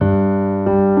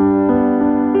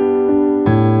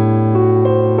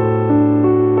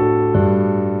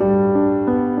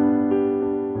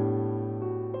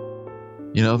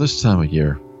this time of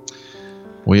year,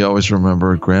 we always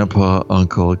remember Grandpa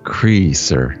Uncle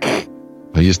Creaser,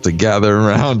 who used to gather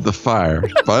around the fire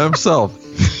by himself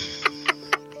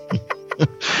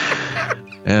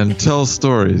and tell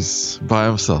stories by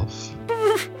himself.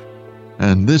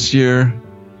 And this year,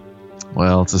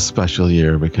 well, it's a special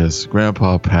year because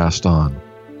Grandpa passed on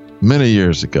many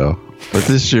years ago. But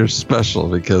this year's special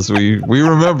because we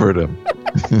remembered him.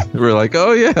 We're like,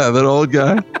 oh yeah, that old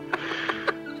guy.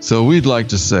 So we'd like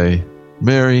to say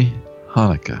Merry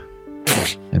Hanukkah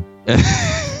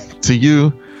and to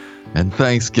you and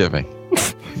Thanksgiving.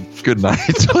 Good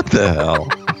night. What the hell?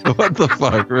 What the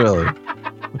fuck, really?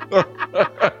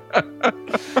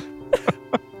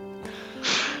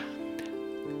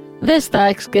 This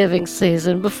Thanksgiving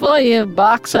season, before you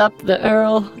box up the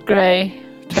Earl Grey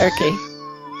turkey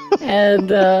and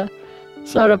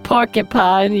sort of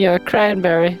porcupine your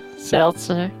cranberry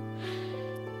seltzer,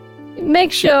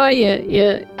 make sure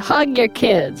you hug your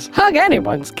kids. Hug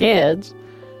anyone's kids.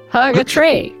 Hug a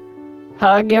tree.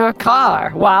 Hug your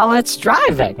car while it's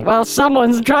driving, while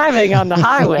someone's driving on the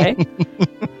highway.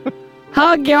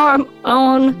 Hug your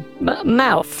own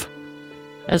mouth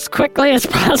as quickly as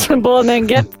possible and then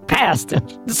get past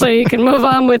it so you can move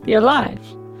on with your life.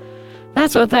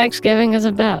 That's what Thanksgiving is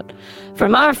about.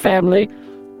 From our family,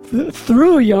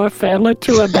 through your family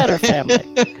to a better family.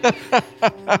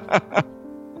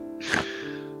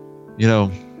 You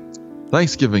know,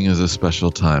 Thanksgiving is a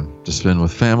special time to spend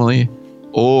with family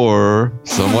or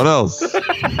someone else.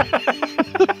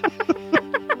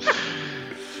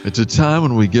 It's a time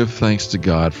when we give thanks to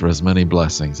God for his many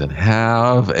blessings and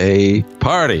have a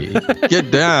party. Get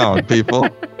down, people.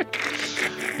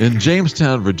 In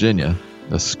Jamestown, Virginia,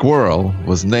 a squirrel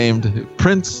was named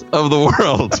Prince of the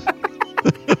World.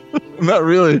 That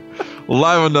really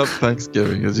livened up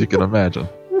Thanksgiving, as you can imagine.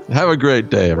 Have a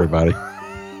great day, everybody.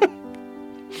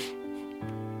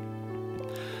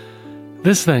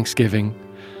 This Thanksgiving,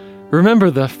 remember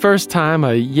the first time a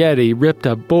Yeti ripped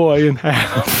a boy in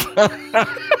half.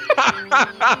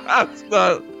 That's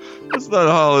not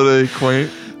holiday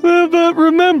quaint. Well, but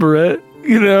remember it,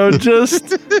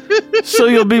 just so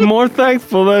you'll be more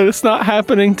thankful that it's not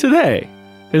happening today.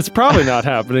 It's probably not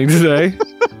happening today.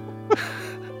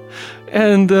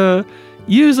 And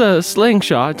use a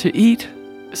slingshot to eat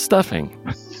stuffing.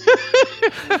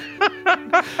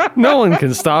 No one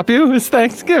can stop you. It's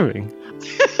Thanksgiving.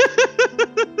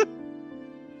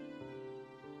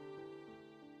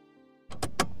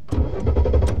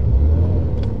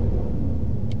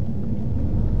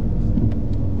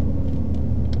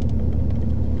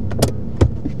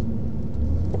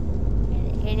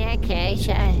 In that case,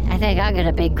 I think I'm going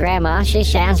to be Grandma. She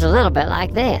sounds a little bit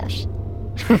like this.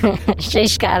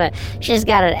 She's got an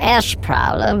S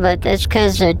problem, but that's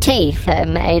because her teeth are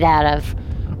made out of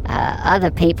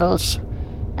other people's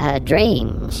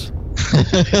dreams.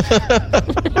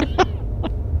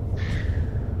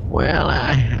 Well,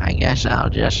 I guess I'll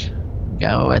just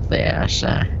go with this.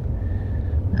 I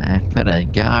put a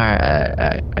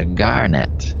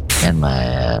garnet in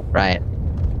my right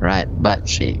butt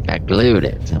cheek. I glued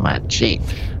it to my cheek.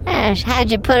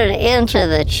 How'd you put it into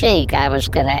the cheek, I was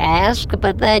going to ask,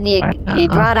 but then you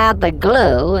brought out the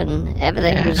glue and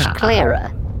everything was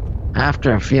clearer.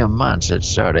 After a few months, it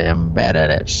sort of embedded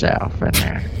itself in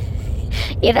there.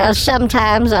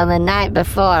 Sometimes on the night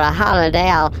before a holiday,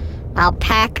 I'll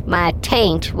pack my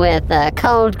taint with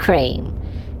cold cream.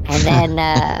 And then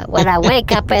when I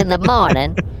wake up in the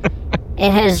morning,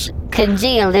 it has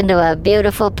congealed into a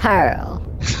beautiful pearl.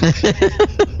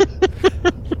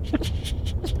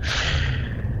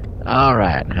 All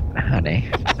right, honey.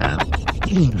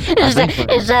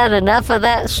 Is that enough of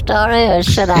that story, or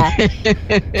should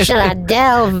I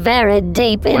delve very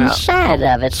deep inside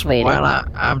of it, sweetie? Well,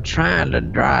 I'm trying to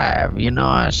drive.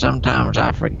 Sometimes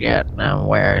I forget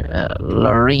where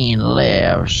Lorene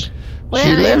lives. Well,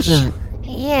 she lives in...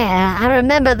 Yeah, I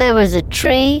remember there was a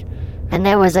tree, and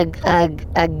there was a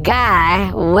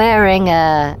guy wearing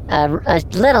a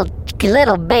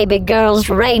little baby girl's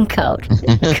raincoat.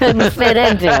 Couldn't fit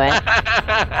into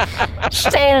it.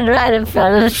 Standing right in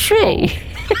front of the tree.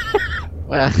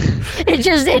 Well,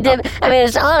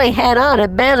 it's all he had on.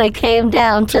 It barely came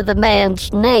down to the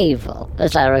man's navel,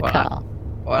 as I recall.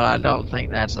 Well, I don't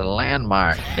think that's a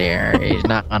landmark there. He's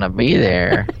not going to be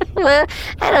there. Well,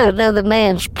 I don't know the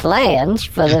man's plans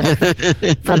for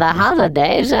the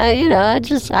holidays.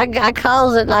 I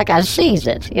calls it like I sees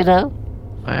it, Well,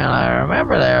 I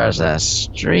remember there was a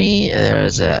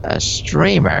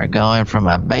streamer going from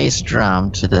a bass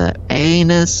drum to the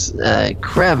anus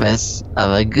crevice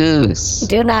of a goose.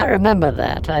 Do not remember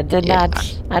that. I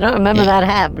don't remember that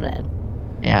happening.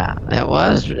 Yeah, it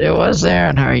was there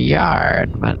in her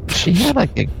yard, but she had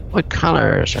what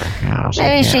color is her house?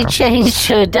 Maybe she changed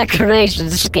her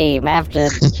decoration scheme after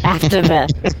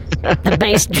the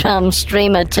bass drum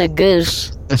streamer to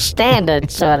goose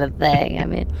standard sort of thing. I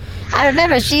mean, I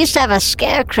remember she used to have a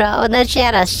scarecrow, and then she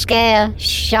had a scare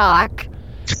shark.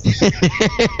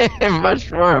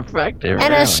 Much more effective. And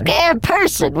really. a scare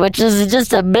person, which is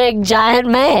just a big giant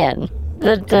man.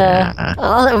 That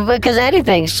because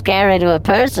anything's scary to a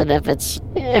person if it's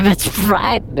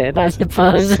frightening, I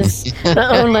suppose is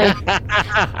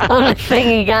the only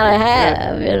thing you gotta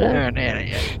have, you know. You're an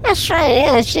idiot. That's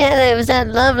right. Yeah, it was that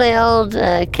lovely old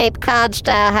Cape Cod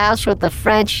style house with the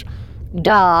French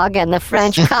dog and the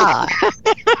French car.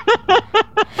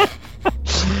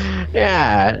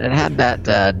 Yeah, it had that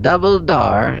double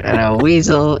door and a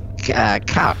weasel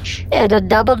couch. It had a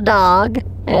double dog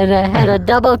and it had a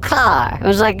double car. It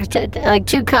was like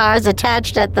two cars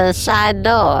attached at the side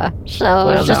door. So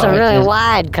it was just a really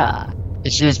wide car.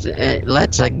 It's just, it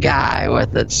lets a guy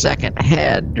with a second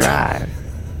head drive.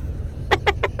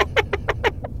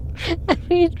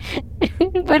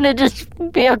 Wouldn't it just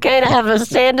be okay to have a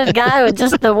standard guy with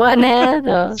just the one head?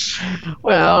 Or?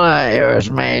 Well, it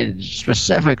was made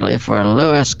specifically for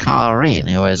Louis Collerine,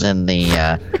 who was in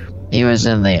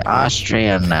the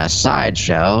Austrian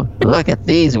sideshow. Look at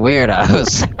these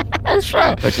weirdos. That's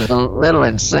right. Which is a little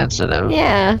insensitive.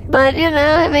 Yeah, but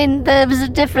I mean, there was a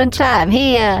different time.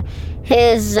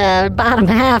 His bottom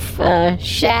half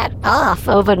shat off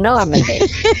over Normandy.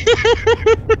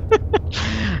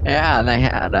 Yeah, they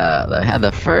had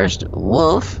the first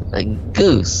wolf and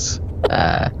goose.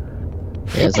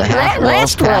 It was a half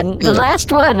the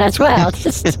last one as well.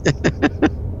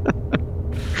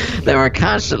 They were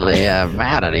constantly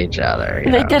mad at each other.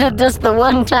 They did it just the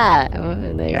one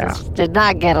time. They just did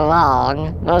not get along.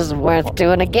 It wasn't worth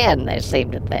doing again, they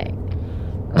seemed to think.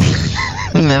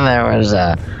 And then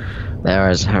there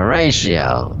was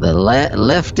Horatio, the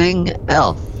lifting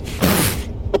elf.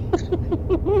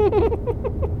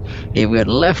 He would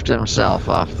lift himself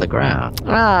off the ground.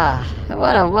 Ah,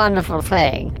 what a wonderful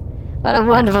thing. What a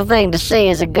wonderful thing to see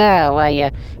as a girl, where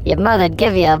your mother'd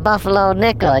give you a buffalo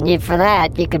nickel, and for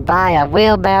that you could buy a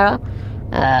wheelbarrow,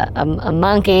 a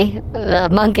monkey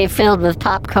filled with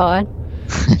popcorn,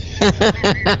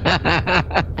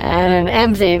 and an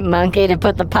empty monkey to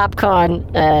put the popcorn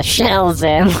shells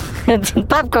in.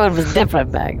 Popcorn was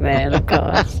different back then, of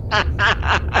course.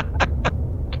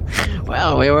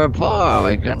 Well, we were poor.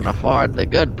 We couldn't afford the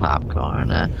good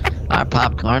popcorn. Our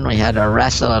popcorn, we had to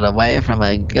wrestle it away from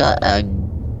a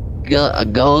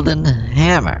golden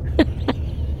hammer.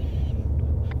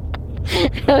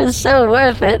 It was so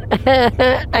worth it,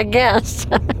 I guess.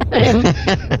 I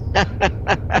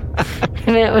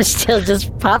mean, it was still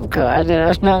just popcorn.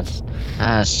 Not...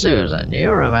 Susan,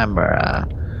 you remember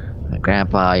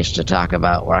Grandpa used to talk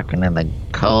about working in the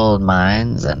coal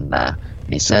mines, and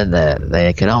he said that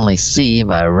they could only see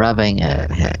by rubbing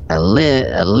a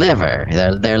liver,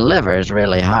 their livers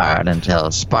really hard until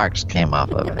sparks came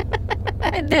off of it.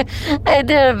 I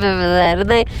do remember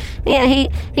that.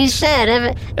 He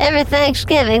said every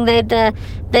Thanksgiving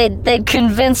they'd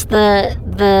convince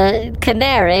the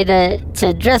canary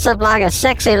to dress up like a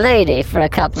sexy lady for a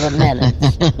couple of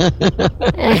minutes.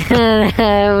 And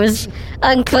it was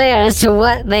unclear as to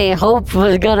what they hoped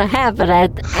was going to happen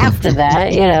after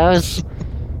that.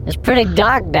 It was pretty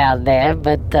dark down there,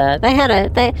 but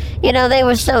they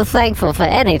were so thankful for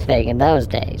anything in those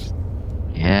days.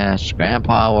 Yes,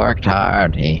 Grandpa worked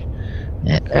hard.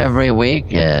 Every week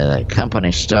the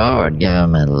company store would give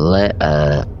him a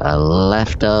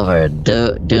leftover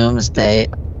doomsday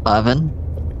oven.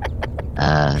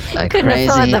 Couldn't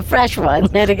afford the fresh one.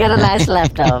 They had to get a nice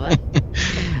leftover.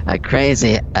 A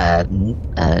crazy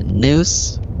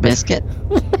noose biscuit,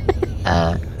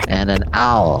 and an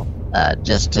owl.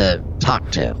 Just to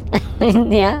talk to.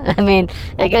 Yeah, I mean,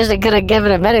 I guess they could have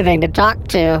given him anything to talk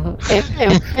to,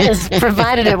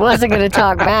 provided it wasn't going to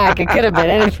talk back. It could have been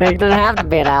anything. It doesn't have to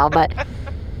be an owl, but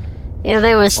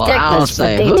they were sticklers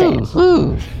for details.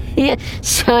 Who? Yeah,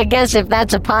 so I guess if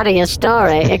that's a part of your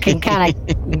story, it can kind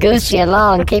of goose you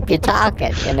along, keep you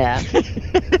talking,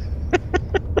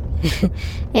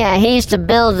 Yeah, he used to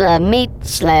build meat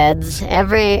sleds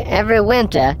every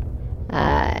winter.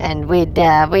 And we'd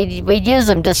use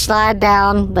them to slide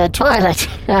down the toilet,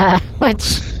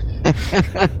 which...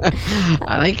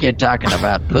 I think you're talking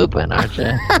about pooping, aren't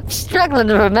you? I'm struggling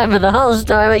to remember the whole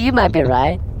story, but you might be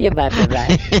right.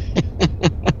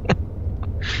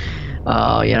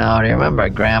 Oh, do you remember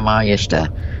Grandma used to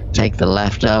take the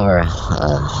leftover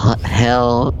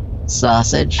hell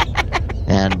sausage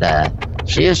and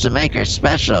she used to make her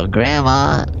special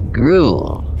grandma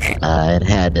gruel. It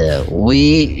had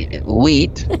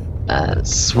wheat,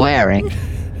 swearing,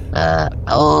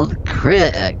 old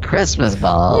Christmas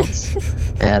balls,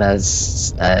 and a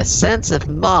sense of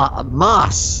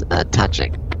moss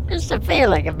touching. Just a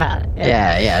feeling about it.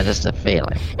 Yeah, just a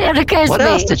feeling. It occurs What to me.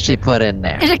 else did she put in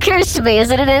there? It occurs to me,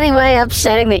 is it in any way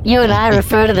upsetting that you and I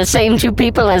refer to the same two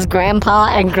people as Grandpa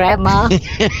and Grandma?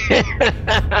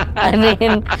 I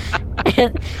mean,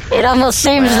 it almost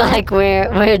seems like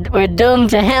we're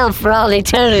doomed to hell for all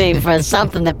eternity for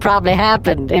something that probably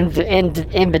happened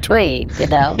in between, you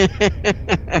know?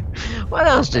 What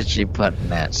else did she put in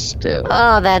that stew?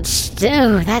 Oh, that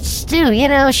stew. You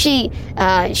know, she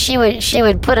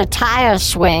would put a tire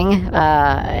swing,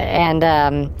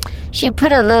 and she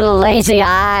put a little lazy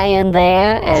eye in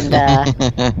there, and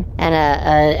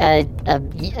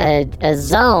a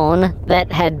zone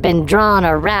that had been drawn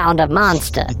around a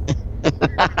monster.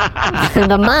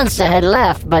 The monster had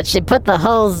left, but she put the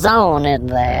whole zone in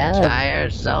there. Entire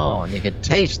zone. You could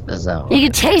taste the zone. You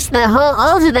could taste the whole,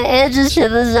 all to the edges of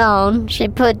the zone. She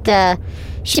put a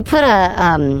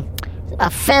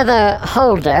feather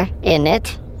holder in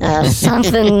it.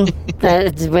 Something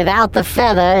that without the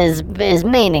feather is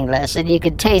meaningless, and you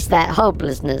could taste that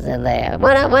hopelessness in there.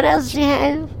 What else do you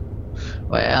have?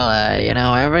 Well,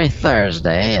 every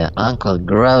Thursday, Uncle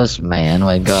Grossman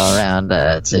would go around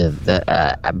to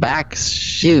the back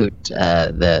chute.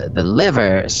 The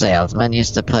liver salesman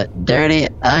used to put dirty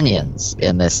onions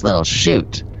in this little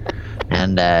chute.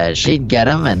 And she'd get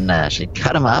them, and she'd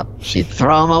cut them up, she'd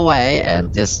throw them away,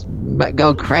 and just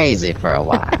go crazy for a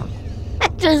while.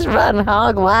 Just run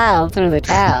hog wild through the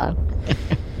town.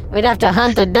 We'd have to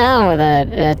hunt her down with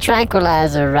a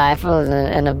tranquilizer rifle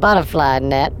and a butterfly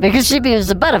net, because she was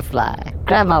a butterfly.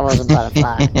 Grandma was a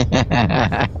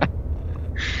butterfly.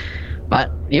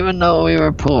 But even though we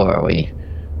were poor, we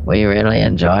really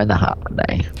enjoyed the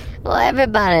holiday. Well,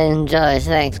 everybody enjoys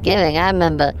Thanksgiving. I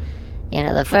remember,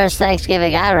 the first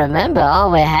Thanksgiving I remember,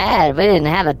 all we didn't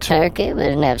have a turkey, we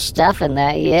didn't have stuffing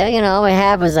that year. All we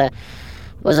had was a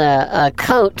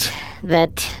coat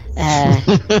that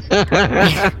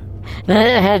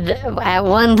that had at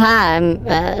one time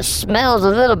smelled a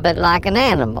little bit like an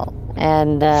animal.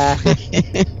 And,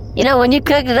 when you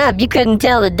cooked it up, you couldn't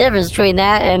tell the difference between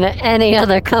that and any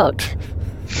other coat.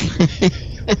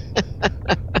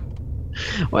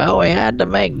 Well, we had to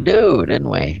make do, didn't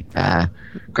we?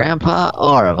 Grandpa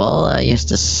Orville used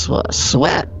to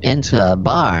sweat into a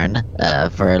barn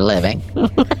for a living.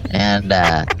 And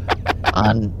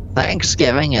on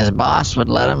Thanksgiving, his boss would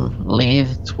let him leave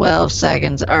 12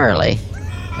 seconds early,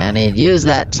 and he'd use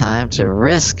that time to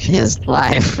risk his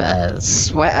life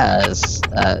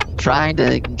trying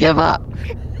to give up.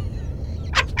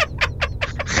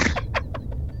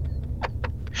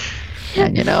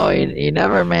 And he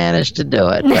never managed to do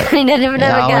it. He never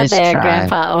got there, tried.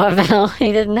 Grandpa Orville.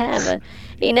 He didn't have it.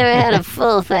 He never had a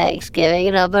full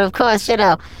Thanksgiving, But of course, his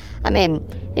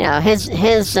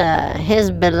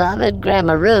beloved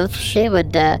Grandma Ruth, she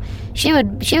would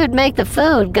make the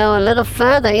food go a little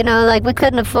further. Like we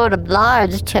couldn't afford a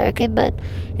large turkey, but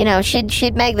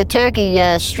she'd make the turkey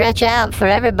stretch out for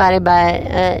everybody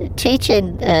by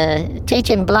teaching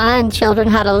blind children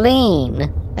how to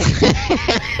lean.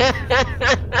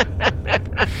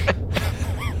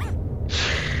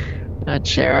 A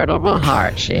charitable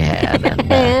heart she had.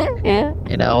 And, Yeah.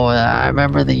 I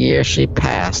remember the year she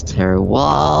passed, her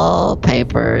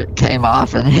wallpaper came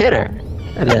off and hit her.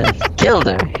 And it killed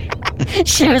her.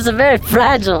 She was a very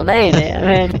fragile lady.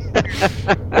 I mean,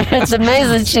 it's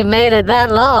amazing she made it that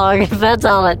long, if that's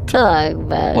all it took.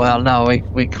 But Well, no,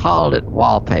 we called it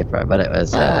wallpaper, but it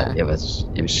was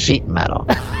sheet metal.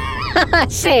 I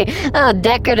see. Oh,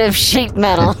 decorative sheet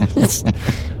metal.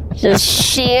 Just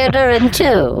sheared her in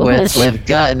two. With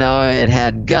gun, no, it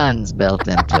had guns built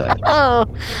into it. Oh,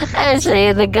 I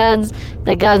see. The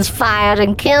guns fired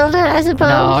and killed her, I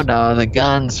suppose. No, the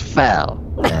guns fell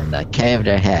and caved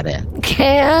her head in.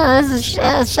 Yeah,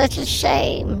 that's such a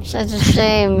shame. Such a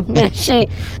shame. But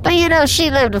she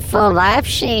lived a full life.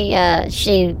 She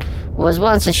was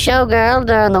once a showgirl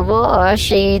during the war.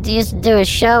 She used to do a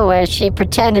show where she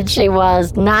pretended she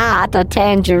was not a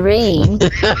tangerine.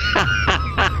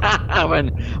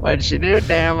 when she knew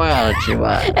damn well that she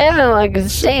was. Everyone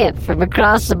could see it from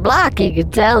across the block. You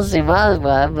could tell she was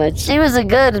one, but she was a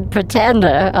good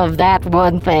pretender of that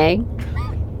one thing.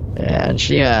 Yeah, and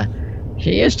she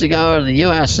used to go to the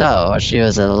USO. She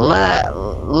was a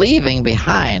leaving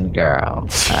behind girl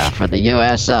for the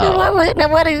USO. What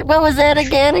was that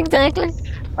again exactly?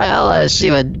 Well,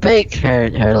 she would bake her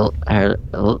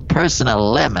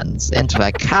personal lemons into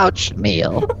a couch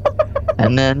meal,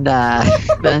 and then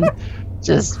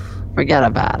just forget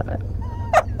about it.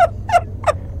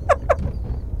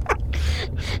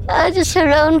 Just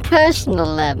her own personal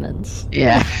lemons.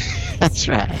 Yeah, that's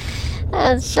right.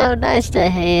 That's so nice to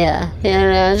hear. You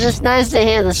know, it's just nice to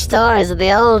hear the stories of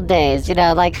the old days. You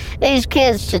know, like these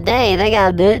kids today, they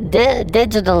got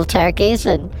digital turkeys,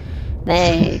 and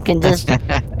they can just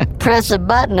press a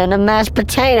button, and a mashed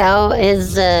potato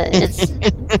is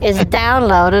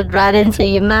downloaded right into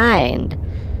your mind.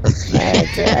 But,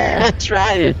 That's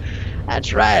right.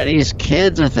 That's right. These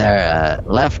kids with their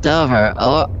leftover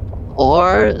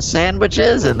or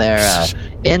sandwiches and their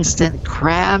instant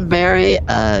cranberry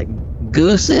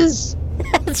gooses.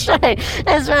 That's right.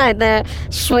 That's right. The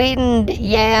sweetened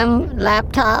yam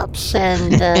laptops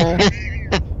and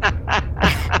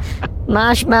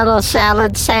marshmallow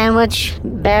salad sandwich,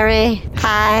 berry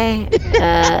pie,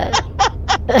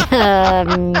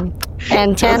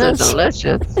 antennas. Those are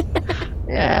delicious.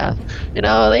 Yeah. You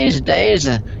know, these days,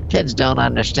 kids don't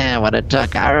understand what it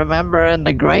took. I remember in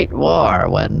the Great War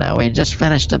when we just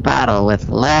finished a battle with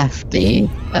Lefty. He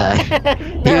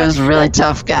was a really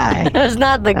tough guy. It was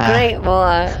not the Great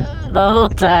War the whole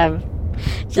time.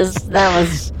 That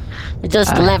was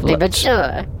just Lefty, but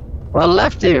sure. Well,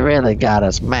 Lefty really got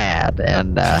us mad,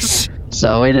 and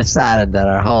so we decided that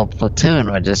our whole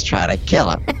platoon would just try to kill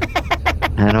him.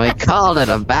 And we called it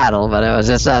a battle, but it was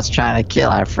just us trying to kill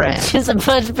our friend. Just a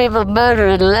bunch of people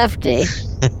murdering Lefty.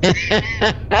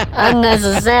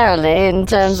 Unnecessarily in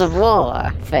terms of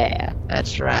warfare.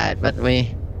 That's right, but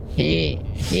he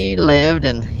lived,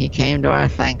 and he came to our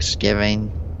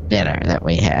Thanksgiving dinner that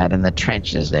we had in the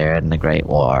trenches there in the Great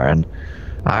War, and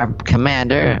our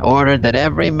commander ordered that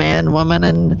every man, woman,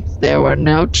 and there were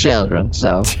no children,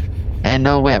 and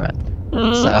no women.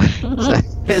 So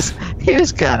he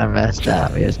was kind of messed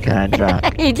up. He was kind of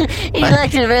drunk. He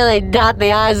liked to really dot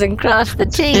the I's and cross the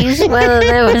T's, whether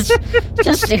there was,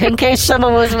 just in case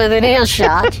someone was within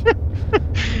earshot.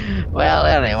 Well,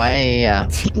 anyway,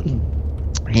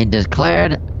 he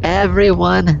declared,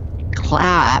 everyone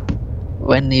clap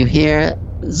when you hear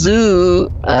zoo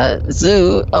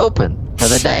open for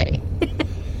the day.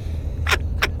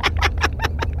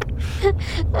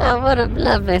 Oh, what a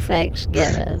lovely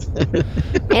Thanksgiving.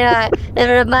 You know, it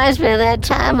reminds me of that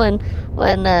time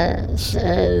when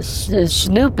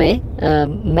Snoopy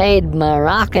made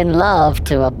Moroccan love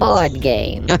to a board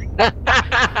game.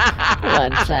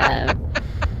 One time.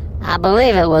 I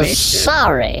believe it was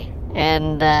Sorry.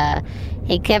 And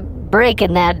he kept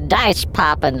breaking that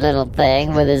dice-popping little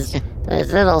thing with his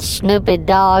little Snoopy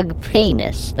dog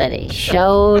penis that he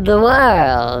showed the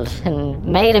world and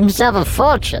made himself a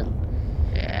fortune.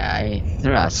 Yeah, he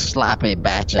threw a sloppy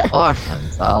batch of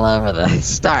orphans all over the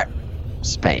start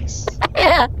space.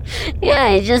 Yeah,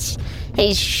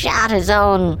 he shot his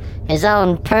own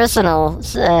personal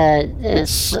sword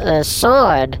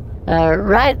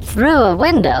right through a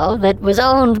window that was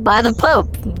owned by the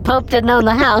Pope. The Pope didn't own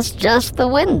the house, just the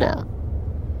window.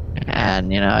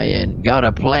 And, you know, you go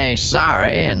to play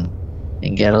Sorry and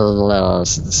get a little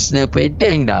Snoopy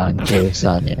ding-dong juice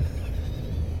on you.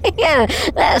 Yeah,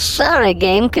 that Sorry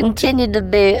game continued to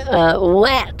be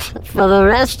wet for the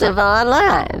rest of our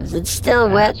lives. It's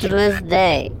still wet to this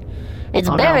day. It's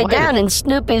buried down in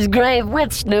Snoopy's grave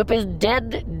with Snoopy's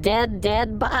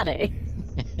dead body.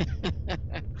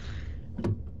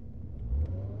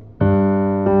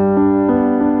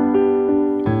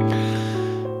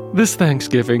 This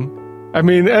Thanksgiving, I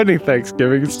mean any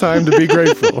Thanksgiving, it's time to be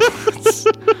grateful.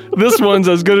 This one's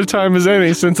as good a time as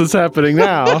any since it's happening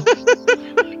now.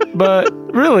 But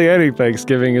really, any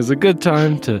Thanksgiving is a good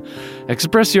time to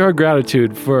express your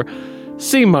gratitude for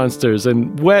sea monsters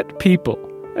and wet people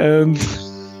and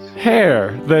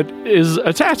hair that is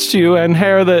attached to you and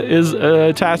hair that is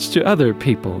attached to other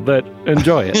people that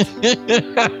enjoy it.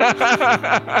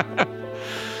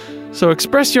 So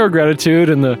express your gratitude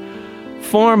in the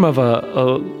form of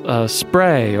a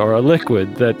spray or a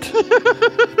liquid that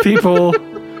people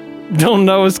don't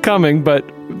know is coming, but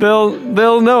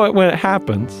they'll know it when it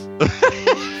happens.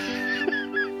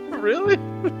 Really?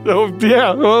 Oh,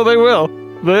 yeah, well, they will.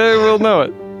 They will know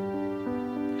it.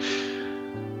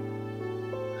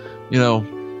 You know,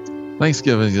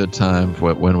 Thanksgiving is a time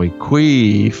when we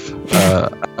queef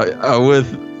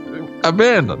with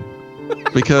abandon.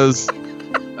 Because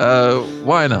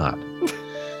why not?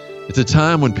 It's a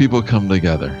time when people come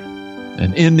together.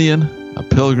 An Indian, a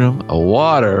pilgrim, a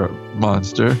water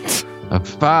monster, a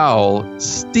foul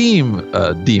steam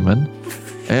demon,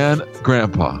 and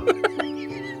Grandpa.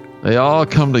 They all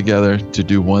come together to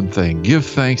do one thing: give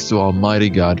thanks to Almighty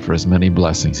God for his many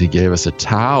blessings. He gave us a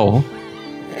towel,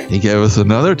 he gave us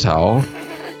another towel,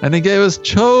 and he gave us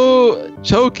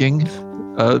choking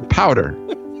powder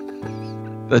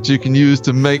that you can use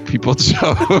to make people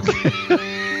choke.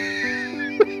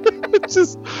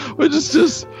 which is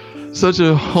just such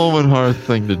a home and hearth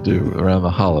thing to do around the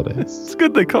holidays. It's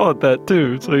good they call it that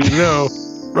too, so you know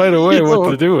right away what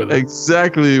to do with it.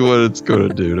 Exactly what it's going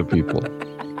to do to people.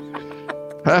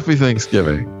 Happy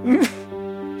Thanksgiving.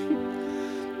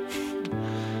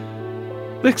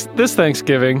 This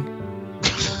Thanksgiving.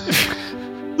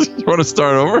 You want to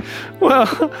start over?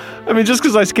 Well, I mean, just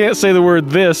because I can't say the word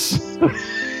 "this"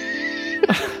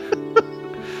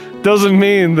 doesn't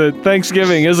mean that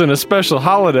Thanksgiving isn't a special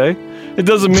holiday. It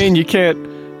doesn't mean you can't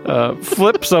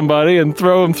flip somebody and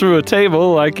throw them through a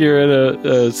table like you're at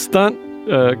a stunt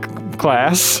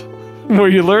class where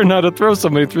you learn how to throw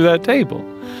somebody through that table.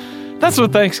 That's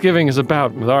what Thanksgiving is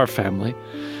about with our family.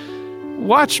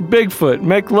 Watch Bigfoot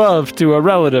make love to a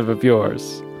relative of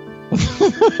yours.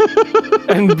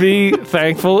 And be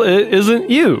thankful it isn't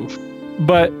you.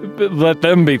 But let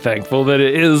them be thankful that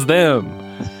it is them.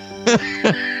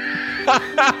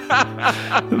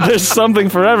 There's something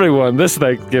for everyone this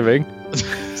Thanksgiving.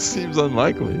 Seems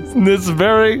unlikely. It's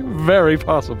very, very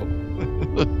possible.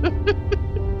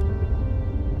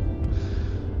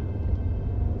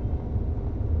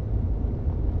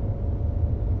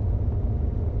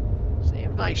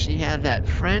 Seemed like she had that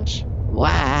French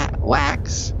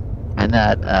wax and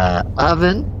that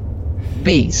oven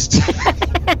beast.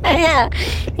 Yeah.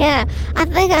 I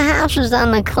think our house was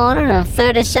on the corner of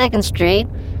 32nd Street,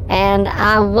 and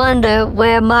I wonder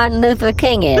where Martin Luther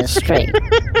King is Street.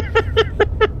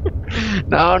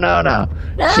 No.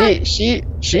 She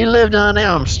lived on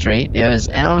Elm Street. It was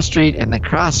Elm Street, and the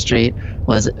cross street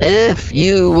was If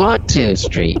You Want To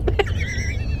Street.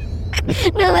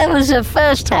 No, that was her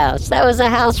first house. That was a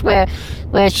house where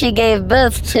she gave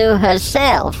birth to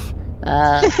herself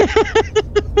on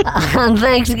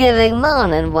Thanksgiving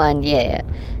morning one year.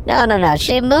 No.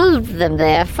 She moved them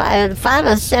there 5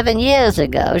 or 7 years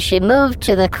ago. She moved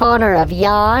to the corner of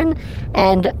Yarn,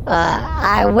 and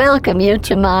I welcome you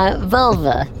to my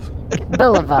vulva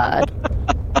boulevard.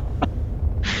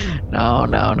 No.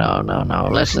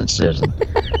 Listen, Susan.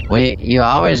 You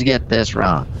always get this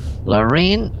wrong.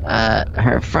 Lorene,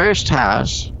 her first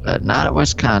house, not at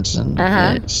Wisconsin,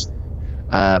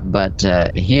 but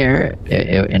here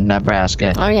in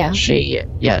Nebraska. Oh yeah. She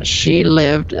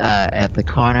lived at the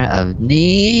corner of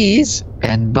Knees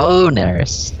and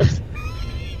Boners.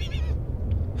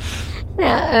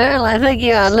 Now, Earl, I think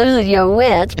you are losing your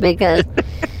wits because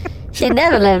she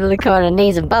never lived in the corner of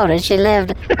Knees and Boners. She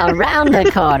lived around the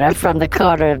corner from the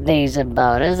corner of Knees and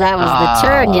Boners. That was the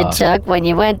turn you took when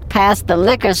you went past the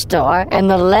liquor store and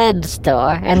the lead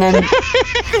store and then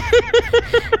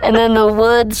and then the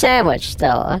wood sandwich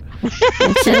store.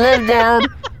 And she lived down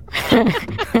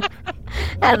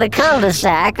at the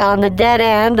cul-de-sac on the dead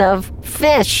end of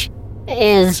Fish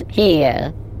is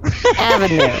Here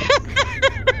Avenue.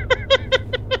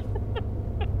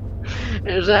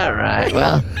 Is that right?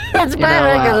 Well, That's my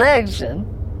recollection.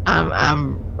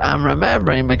 I'm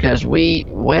remembering because we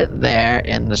went there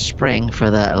in the spring for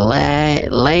the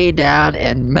lay down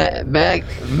and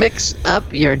mix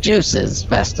up your juices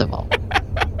festival.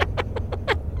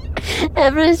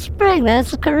 Every spring,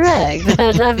 that's correct.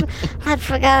 I'd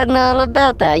forgotten all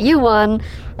about that. You won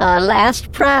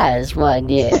last prize one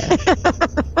year.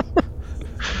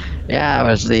 Yeah, it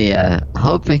was the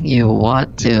hoping you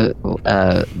want to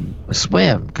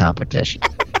swim competition.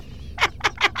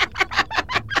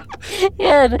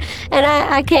 And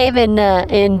I came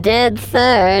in dead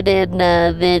third in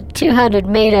the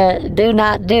 200-meter do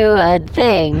not do a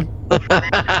thing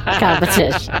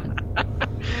competition.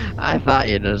 I thought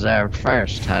you deserved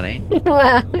first, honey.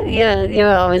 Well, you've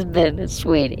always been a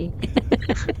sweetie.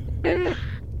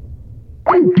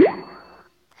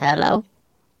 Hello?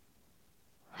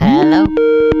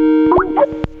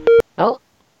 Oh.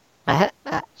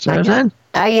 Susan?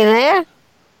 Are you there?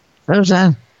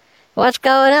 Susan? What's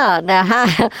going on? Now,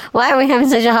 why are we having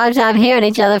such a hard time hearing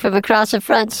each other from across the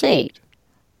front seat?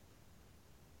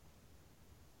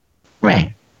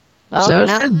 Right. Oh,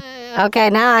 Susan? Okay,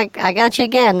 now I got you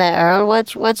again there, Earl.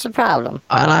 What's the problem?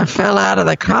 Well, I fell out of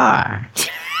the car.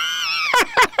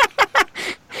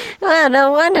 Well,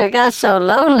 no wonder it got so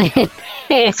lonely in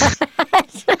here.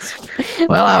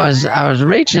 Well, I was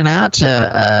reaching out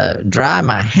to dry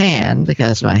my hand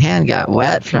because my hand got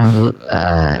wet from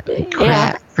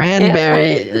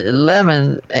cranberry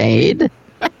lemonade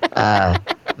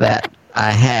that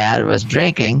I was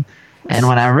drinking, And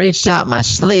when I reached out, my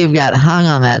sleeve got hung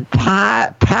on that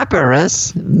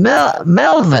papyrus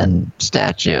Melvin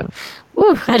statue.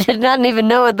 Ooh, I did not even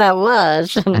know what that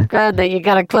was. I'm glad that you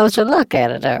got a closer look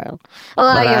at it, Earl. Oh,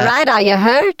 are you right? Are you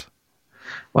hurt?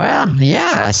 Well,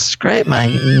 yeah, I scraped my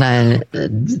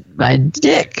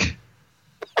dick.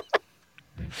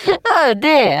 Oh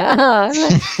dear! Oh,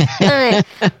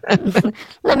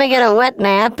 let me get a wet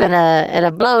nap and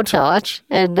a blowtorch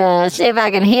and see if I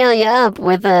can heal you up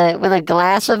with a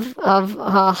glass of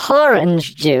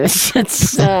orange juice.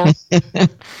 It's a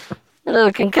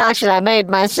little concoction I made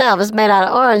myself. It's made out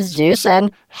of orange juice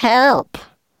and help.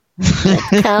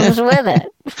 It comes with it.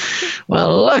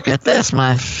 Well, look at this.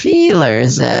 My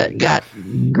feelers got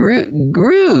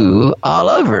grew all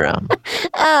over them.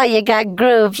 Oh, you got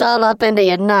grooves all up into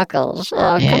your knuckles.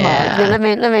 Oh, Yeah. come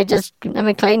on. Let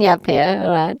me clean you up here. All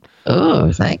right.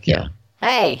 Oh, thank you.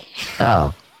 Hey,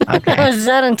 Oh, okay. that was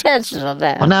unintentional.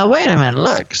 There. Well, now, wait a minute.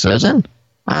 Look, Susan.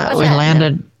 We that?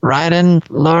 landed right in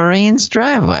Laureen's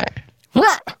driveway.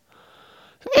 What?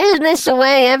 Isn't this the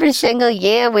way every single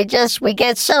year we get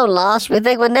so lost we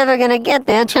think we're never going to get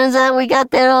there? Turns out we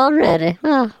got there already.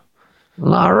 Oh,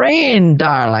 Laureen,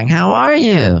 darling, how are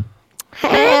you?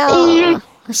 hell.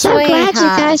 So glad you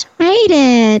Sweetheart. guys made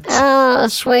it. Oh,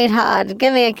 sweetheart,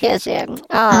 give me a kiss here.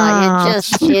 Oh,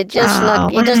 you just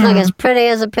look as pretty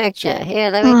as a picture. Here,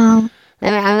 let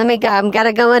me go. I'm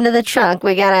gotta go into the trunk.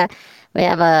 We have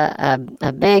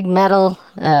a big metal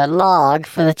log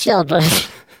for the children.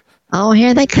 Oh,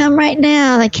 here they come right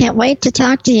now. They can't wait to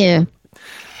talk to you.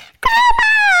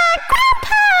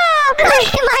 Am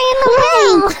I in the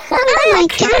way? Oh my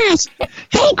gosh.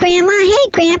 Hey, Grandma. Hey,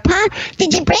 Grandpa.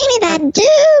 Did you bring me that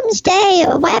doomsday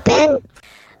weapon?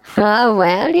 Oh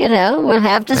well, we'll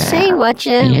have to see what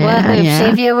you. yeah. See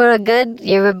if you were a good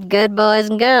boys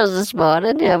and girls this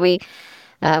morning. Now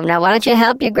why don't you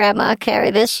help your grandma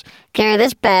carry this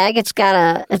bag? It's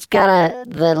got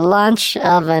the lunch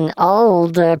of an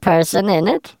older person in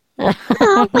it. Oh,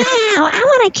 wow. I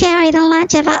want to carry the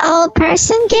lunch of an old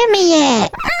person. Give me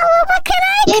it. Oh, well, what can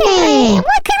I Give carry? me.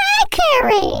 What can I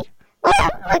carry? Well,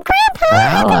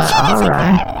 Grandpa. Well, all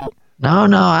right.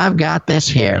 No, I've got this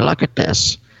here. Look at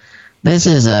this. This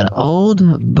is an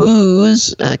old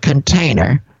booze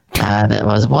container that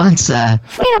was once... In a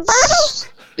bottle?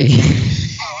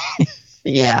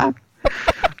 Yeah.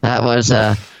 That was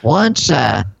once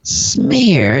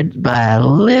smeared by a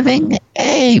living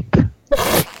ape.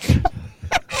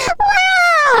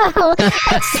 Wow! The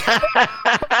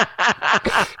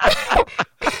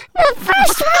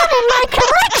first one in my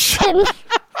collection.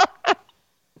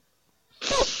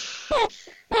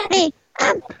 Hey,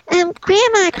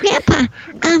 Grandma, Grandpa,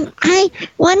 I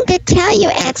wanted to tell you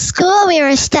at school we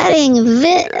were studying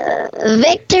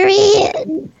victory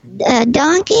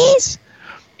donkeys,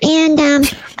 and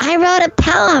I wrote a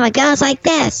poem. It goes like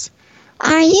this.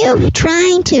 Are you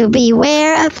trying to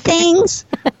beware of things?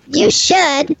 You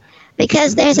should,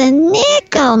 because there's a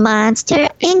nickel monster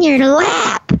in your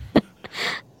lap.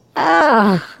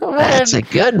 Oh, That's a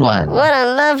good one. what a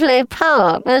lovely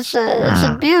poem. It's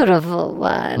a beautiful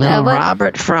one. Little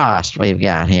Robert Frost we've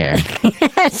got here.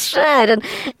 That's right. And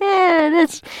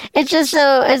it's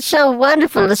so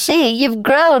wonderful to see. You've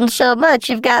grown so much.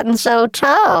 You've gotten so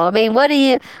tall. I mean, what do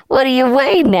you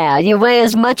weigh now? You weigh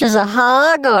as much as a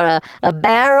hog or a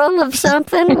barrel of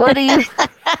something? What do you...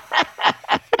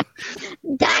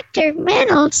 Dr.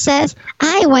 Reynolds says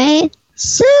I weigh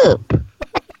soup.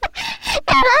 And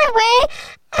I weigh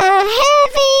a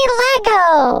heavy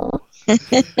Lego.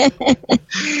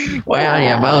 Well,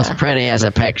 you're both pretty as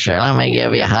a picture. Let me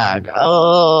give you a hug.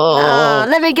 Oh,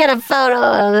 let me get a photo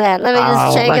of that. Let me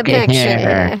just take a look at picture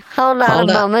here. here. Hold on Hold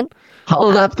a up. moment.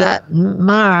 Hold up that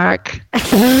mark.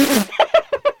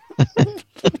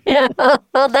 Yeah,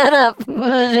 hold that up.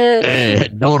 Hey,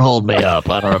 don't hold me up.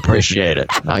 I don't appreciate it.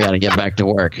 I got to get back to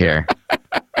work here.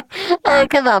 Hey,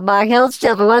 come on, Mark. Hold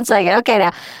still for 1 second. Okay,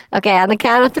 now. Okay, on the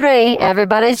count of 3,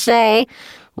 everybody say,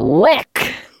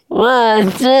 wick.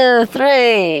 1, 2,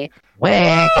 3.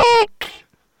 Wick. Wick.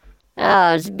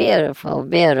 Oh, it's beautiful,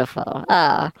 beautiful.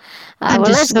 Oh, I'm well,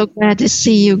 just so glad to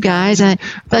see you guys. I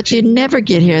thought you'd never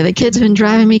get here. The kids have been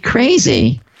driving me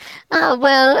crazy. Oh,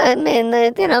 well, I mean,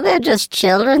 they're just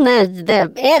children. They're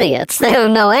idiots. They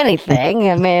don't know anything.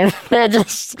 I mean, they're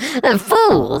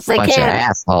fools. They Bunch of can't.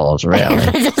 assholes, really.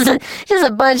 just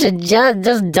a bunch of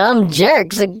just dumb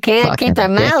jerks that can't Fucking keep their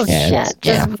mouths dickheads. shut.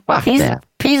 Just Yeah, fuck that.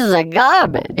 pieces of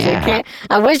garbage. They Yeah. can't,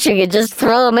 I wish you could just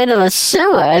throw them into the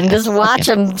sewer and just watch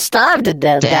them starve to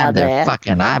death Damn down their there.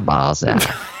 fucking eyeballs out.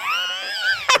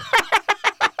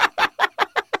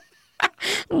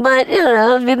 but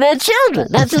I mean, they're children.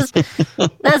 That's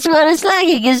what it's like.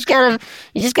 You just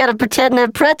gotta pretend they're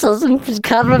pretzels and just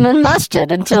cover them in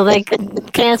mustard until they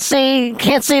can't see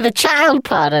the child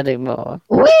part anymore.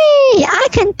 Wee! I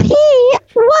can pee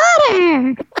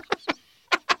water.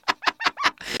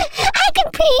 I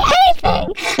can pee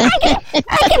anything.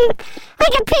 I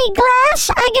can pee glass.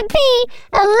 I can pee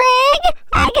a leg.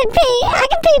 I can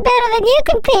pee better than you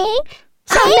can pee.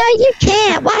 Oh, no, you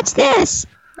can't. Watch this.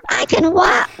 I can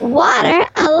water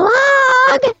a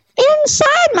log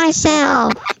inside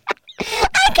myself.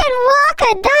 I can walk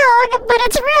a dog, but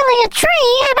it's really a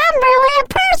tree, and I'm really a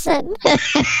person.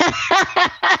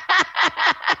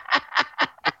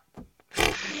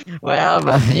 Well,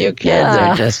 but you kids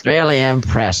are just really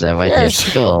impressive with your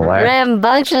schoolwork.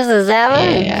 Rambunctious as ever,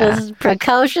 Yeah. just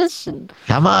precocious.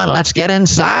 Come on, let's get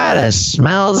inside. It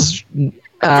smells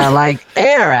like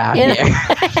air out You know, here.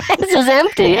 it's just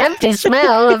empty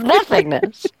smell of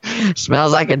nothingness.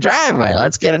 Smells like a driveway.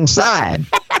 Let's get inside.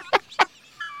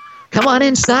 Come on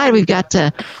inside. We've got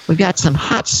some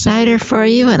hot cider for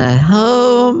you and a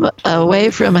home away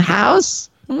from a house.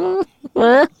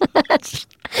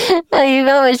 Well, you've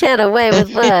always had a way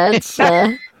with words.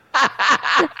 Don't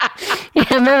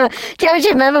you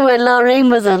remember when Laureen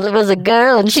was a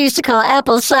girl and she used to call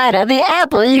apple cider the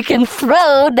apple you can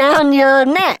throw down your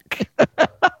neck?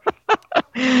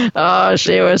 Oh,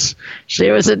 she was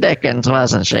a Dickens,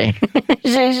 wasn't she?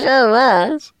 She sure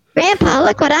was. Grandpa,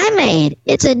 look what I made.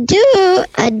 It's a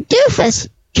doofus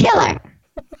killer.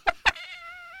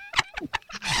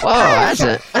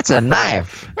 Whoa, that's a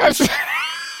knife.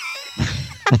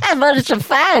 But it's a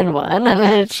fine one. I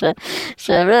mean, it's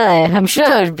really, I'm sure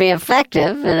it'd be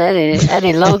effective, and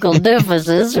any local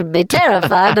doofuses would be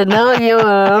terrified to know you were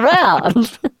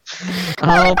around.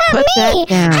 Oh, put that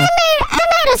down. I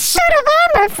made a suit of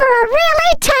armor for a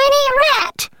really tiny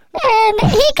rat. And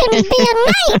he can be a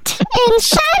knight in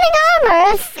shining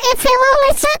armor if he'll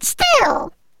only sit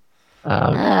still.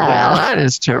 Well, that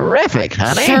is terrific,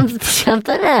 honey.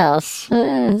 Something else.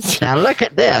 Now look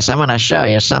at this. I'm going to show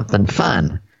you something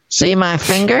fun. See my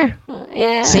finger?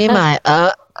 Yeah. See my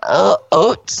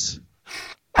oats?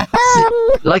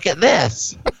 Look at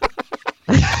this.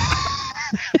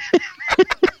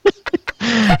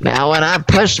 Now when I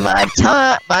push my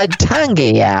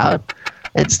tonguey out,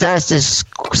 it starts to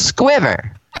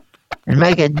squiver and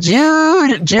make a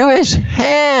Jewish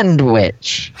hand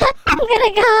witch. I'm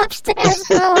gonna go upstairs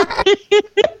for a while.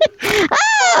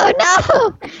 Oh,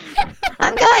 no.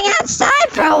 I'm going outside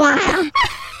for a while. I'm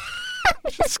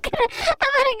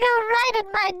gonna go write in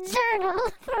my journal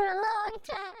for a long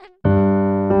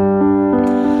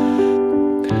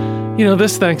time.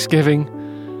 This Thanksgiving,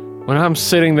 when I'm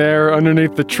sitting there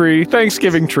underneath the tree,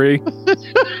 Thanksgiving tree,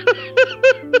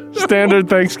 standard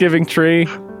Thanksgiving tree,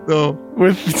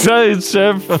 it's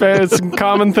a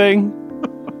common thing.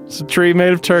 It's a tree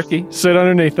made of turkey. Sit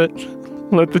underneath it.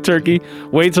 Let the turkey,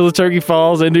 wait till the turkey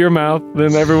falls into your mouth,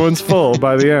 then everyone's full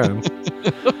by the end.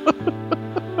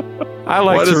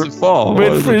 Why does it fall?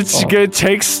 It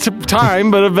takes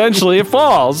time, but eventually it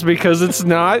falls because it's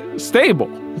not stable.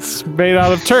 It's made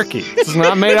out of turkey. It's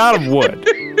not made out of wood.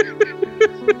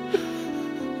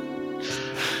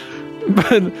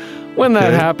 But when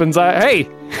that happens, hey!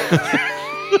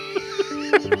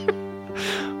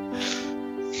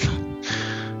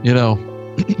 A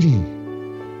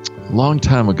long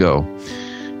time ago,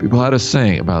 people had a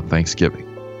saying about Thanksgiving.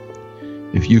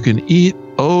 If you can eat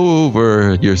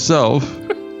over yourself,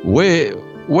 wait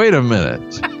a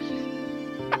minute.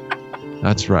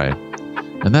 That's right.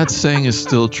 And that saying is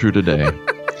still true today.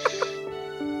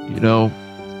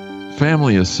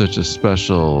 Family is such a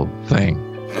special thing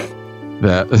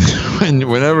that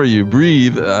whenever you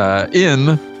breathe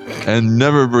in and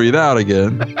never breathe out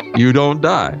again, you don't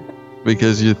die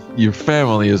because your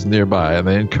family is nearby and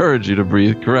they encourage you to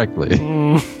breathe correctly.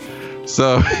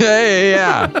 So, hey,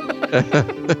 yeah.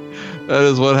 That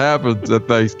is what happens at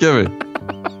Thanksgiving.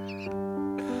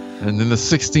 And in the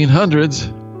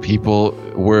 1600s, people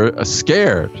were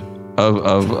scared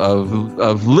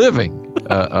of living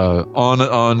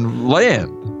on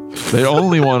land. They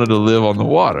only wanted to live on the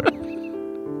water.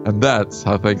 And that's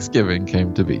how Thanksgiving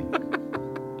came to be.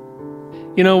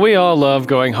 We all love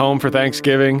going home for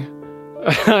Thanksgiving.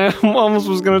 I almost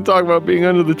was going to talk about being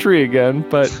under the tree again,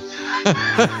 but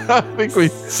I think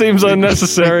seems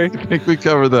unnecessary. I think we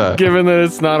covered that. Given that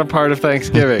it's not a part of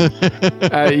Thanksgiving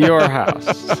at your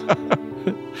house.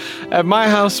 At my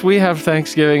house, we have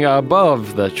Thanksgiving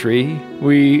above the tree.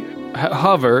 We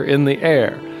hover in the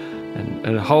air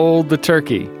and hold the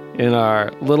turkey in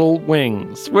our little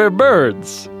wings. We're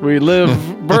birds.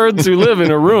 Birds who live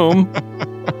in a room.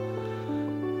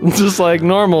 Just like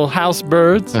normal house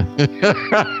birds. No,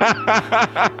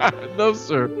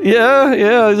 sir.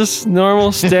 Yeah, just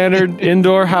normal standard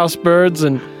indoor house birds.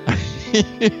 And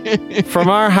from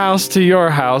our house to your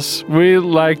house, we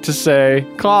like to say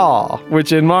 "call,"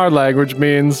 which in our language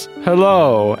means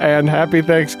hello and happy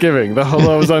Thanksgiving. The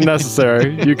hello is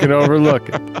unnecessary. You can overlook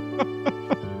it.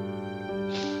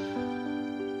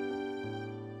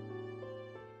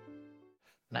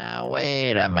 Now,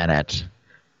 wait a minute.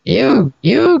 You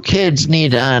kids need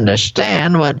to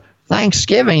understand what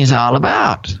Thanksgiving's all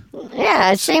about.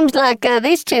 Yeah, it seems like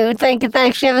these two think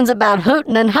Thanksgiving's about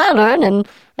hooting and hollering and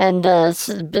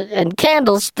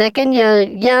candlesticking your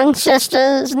young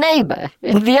sister's neighbor,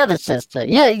 the other sister,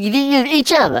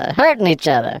 each other, hurting each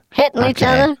other, hitting each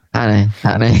other. Honey.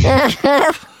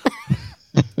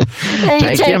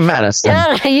 Take your medicine.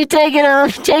 Yeah, you take it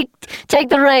on. Take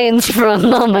the reins for a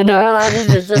moment, Earl. I need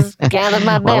to just gather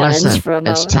my balance listen, for a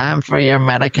moment. it's time for your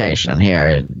medication.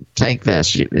 Here, take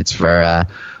this. It's for a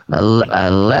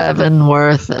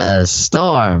Leavenworth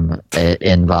storm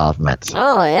involvement.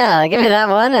 Oh yeah, give me that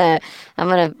one. I'm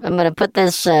gonna put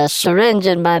this syringe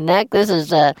in my neck. This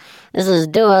is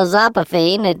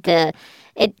duozopaphene.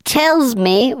 It tells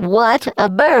me what a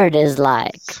bird is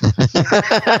like.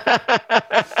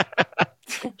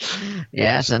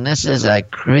 Yes, and this is a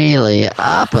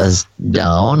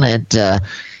creoleopazone.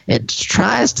 It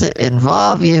tries to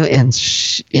involve you in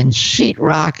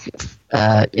sheetrock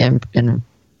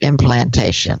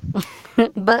implantation.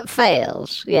 But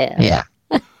fails, yeah. Yeah.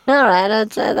 All right,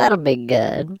 that'll be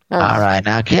good. All right,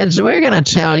 now, kids, we're going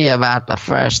to tell you about the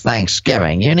first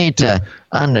Thanksgiving. You need to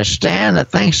understand that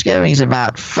Thanksgiving's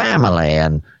about family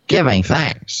and giving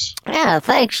thanks. Yeah,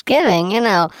 Thanksgiving,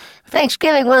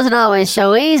 Thanksgiving wasn't always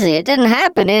so easy. It didn't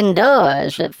happen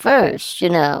indoors at first,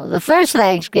 The first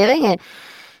Thanksgiving, it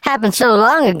happened so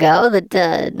long ago that,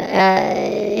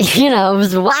 it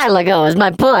was a while ago, is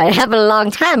my point. It happened a long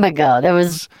time ago.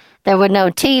 There were no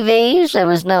TVs, there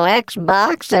was no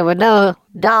Xbox, there were no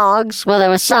dogs. Well, there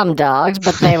were some dogs,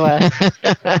 but they were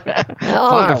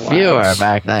far fewer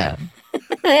back then.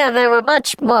 Yeah, they were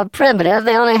much more primitive.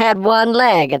 They only had one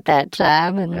leg at that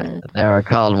time. And, they were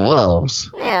called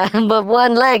wolves. Yeah, but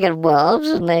one-legged wolves,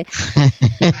 and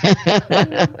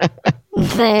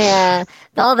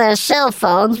all their cell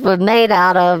phones were made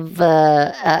out of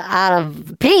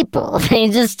people. They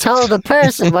just told the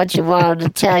person what you wanted to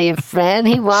tell your friend.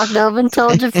 He walked over and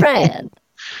told your friend.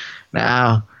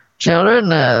 Now, children,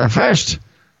 the first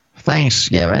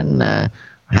Thanksgiving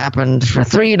happened for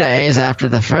 3 days after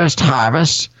the first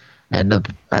harvest at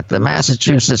the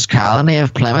Massachusetts colony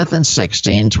of Plymouth in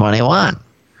 1621.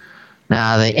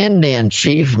 Now, the Indian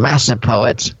chief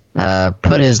Massapoet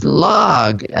put his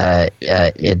log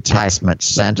enticement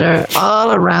center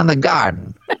all around the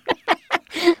garden.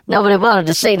 Nobody wanted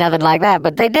to see nothing like that,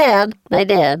 but they did. They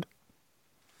did.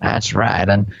 That's right.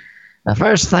 And the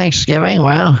first Thanksgiving,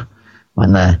 well,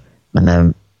 when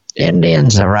the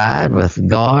Indians arrived with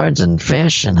gourds and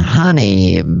fish and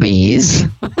honey bees. In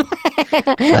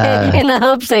the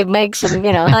hopes they'd make some,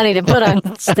 honey to put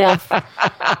on stuff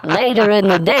later in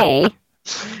the day.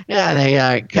 Yeah,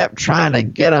 they kept trying to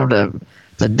get them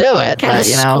to do it. Kind of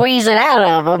squeeze it out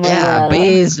of them. Yeah,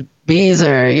 bees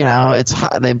are, it's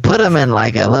hard. They put them in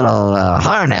like a little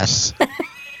harness.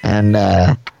 And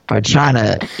we're trying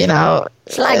to,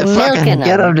 it's like fucking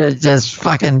get them to just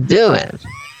fucking do it.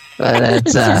 But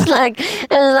it's like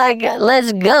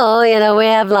let's go. We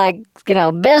have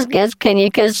biscuits. Can you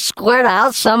just squirt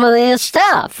out some of this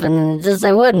stuff? And just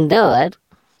they wouldn't do it.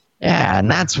 Yeah, and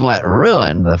that's what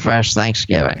ruined the first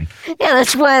Thanksgiving. Yeah,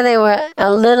 that's why they were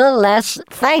a little less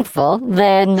thankful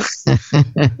than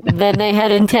they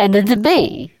had intended to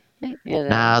be.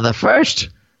 Now, there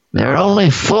were only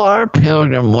 4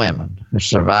 Pilgrim women who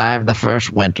survived the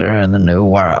first winter in the New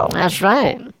World. That's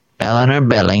right. Eleanor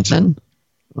Billington,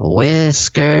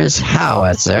 Whiskers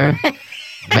Howitzer,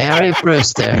 Mary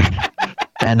Brewster,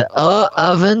 and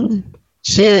Oven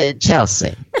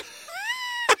Chelsea.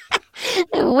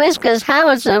 Whiskers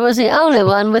Howitzer was the only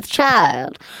one with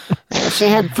child. She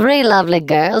had 3 lovely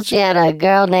girls. She had a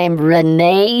girl named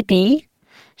Renee.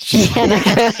 She had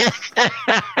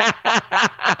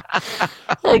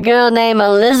a girl named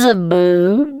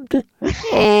Elizabeth,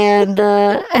 and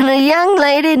a young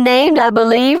lady named, I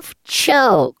believe,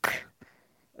 Choke.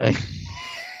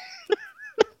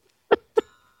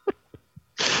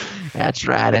 That's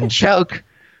right, and Choke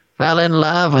fell in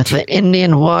love with the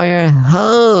Indian warrior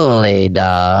Holy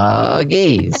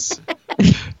Doggies.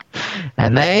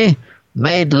 And they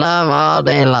made love all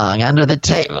day long under the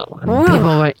table. And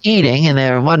people were eating, and they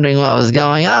were wondering what was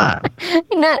going on.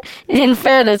 In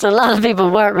fairness, a lot of people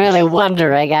weren't really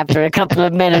wondering. After a couple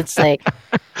of minutes, they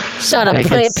sort of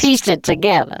pieced it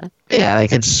together. Yeah, they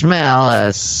could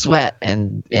smell sweat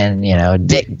and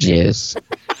dick juice,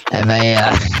 and they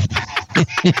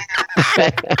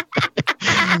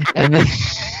and they.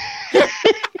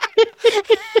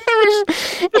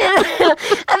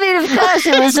 I mean, of course,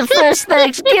 it was the first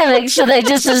Thanksgiving, so they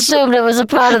just assumed it was a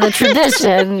part of the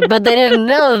tradition, but they didn't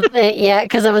know it yet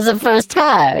because it was the first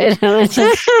time. It's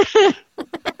just...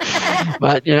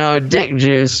 But, dick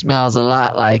juice smells a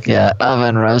lot like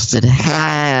oven roasted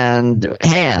hand.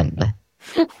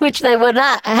 Which they were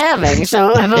not having,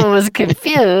 so everyone was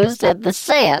confused at the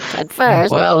scent at first.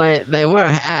 Well, they were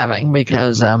having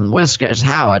because Whiskers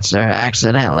Howitzer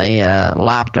accidentally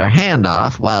lopped her hand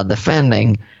off while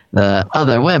defending the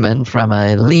other women from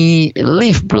a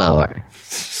leaf blower.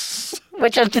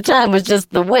 Which at the time was just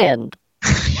the wind.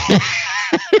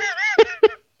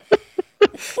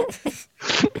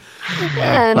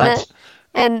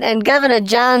 And Governor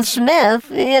John Smith,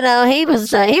 he was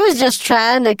just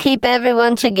trying to keep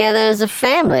everyone together as a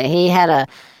family. He had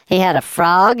a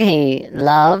frog he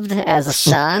loved as a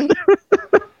son.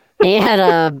 He had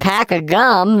a pack of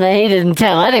gum that he didn't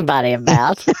tell anybody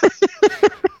about.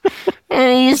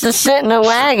 And he used to sit in a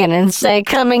wagon and say,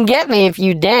 "Come and get me if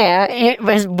you dare." It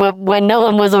was when no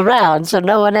one was around, so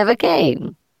no one ever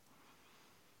came.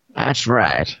 That's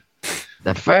right.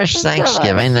 The first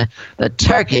Thanksgiving, the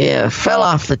turkey fell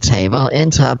off the table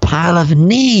into a pile of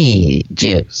knee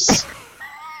juice.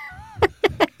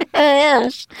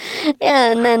 Yes,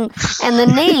 yeah, and the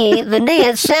knee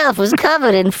itself was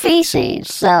covered in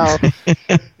feces, so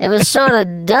it was sort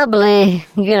of doubly,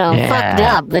 fucked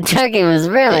up. The turkey was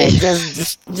really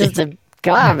just a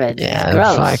garbage. Yeah,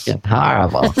 gross. Fucking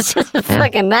horrible. It's just a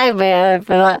fucking nightmare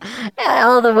for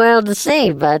all the world to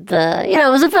see. But it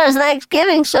was the first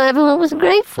Thanksgiving, so everyone was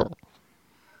grateful.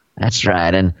 That's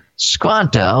right, and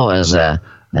Squanto was a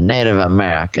Native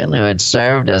American who had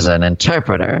served as an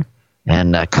interpreter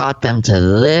and taught them to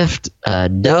lift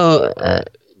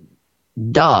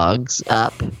dogs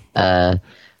up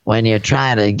when you're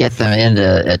trying to get them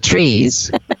into trees.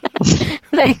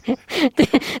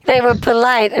 They were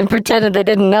polite and pretended they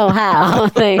didn't know how.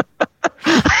 Really?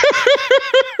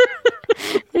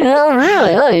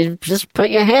 Oh, you just put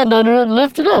your hand under it and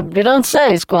lift it up. You don't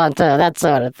say Squanto, that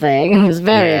sort of thing. It was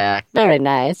very, very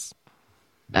nice.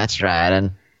 That's right,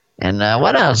 and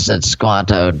what else did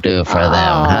Squanto do for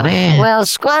them, honey? Well,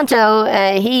 Squanto,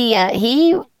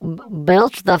 he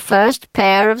built the first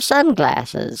pair of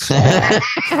sunglasses.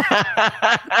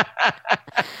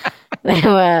 They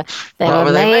were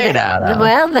made out of?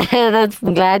 Well,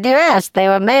 I'm glad you asked. They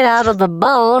were made out of the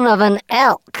bone of an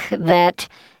elk that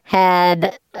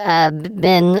had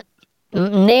been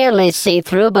nearly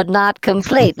see-through, but not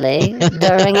completely,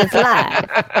 during its life.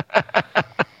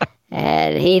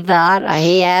 And he thought,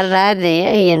 he had an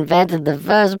idea, he invented the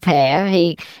first pair.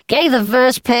 He gave the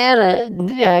first pair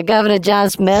to Governor John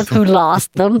Smith, who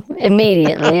lost them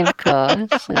immediately, of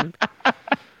course.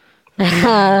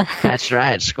 That's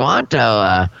right.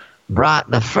 Squanto brought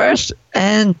the first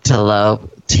antelope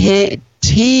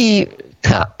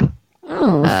teacup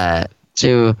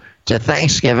to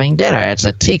Thanksgiving dinner. It's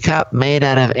a teacup made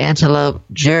out of antelope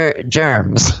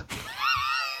germs.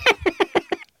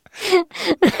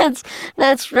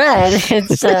 That's right.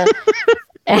 It's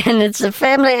and it's a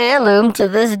family heirloom to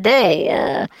this day.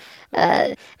 And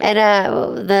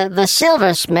the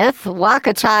silversmith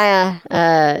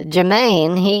Wakatiah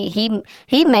Germain,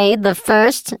 he made the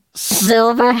first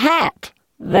silver hat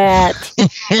that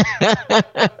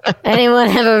anyone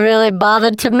ever really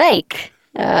bothered to make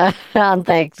on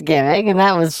Thanksgiving, and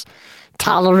that was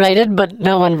tolerated, but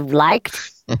no one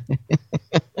liked.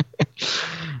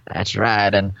 That's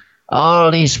right, and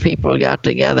all these people got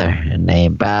together and they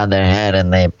bowed their head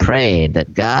and they prayed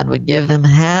that God would give them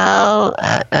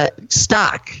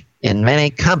stock in many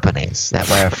companies that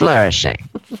were flourishing.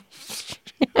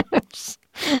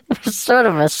 It was sort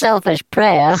of a selfish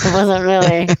prayer. It wasn't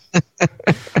really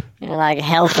like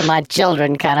health of my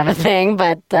children kind of a thing,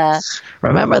 but...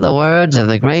 Remember the words of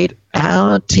the great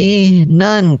Al T.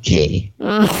 Nunkey?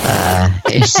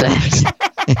 He said...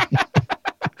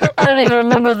 I don't even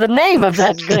remember the name of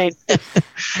that great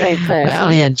person. Well,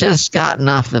 he had just gotten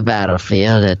off the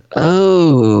battlefield at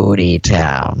Odie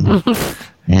Town.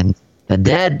 And the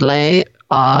dead lay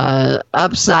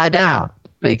upside down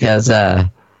because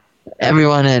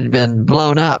everyone had been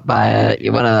blown up by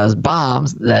one of those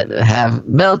bombs that have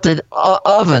melted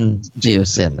oven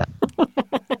juice in them.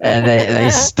 and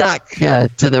they stuck to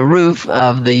the roof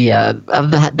of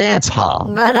the dance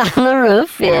hall. But on the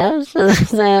roof, yes.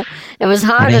 So it was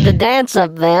harder to dance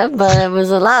up there, but it was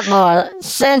a lot more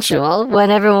sensual when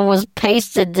everyone was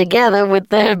pasted together with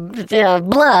their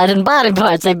blood and body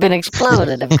parts. They'd been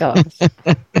exploded, of course.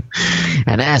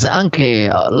 And as Unky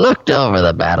looked over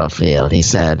the battlefield, he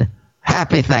said,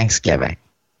 "Happy Thanksgiving."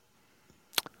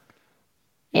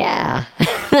 Yeah.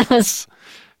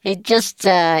 Olden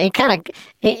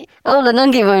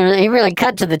Unky, he really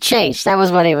cut to the chase. That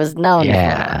was what he was known for.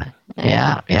 Yeah,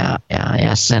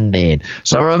 yes, indeed.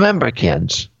 So remember,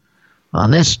 kids,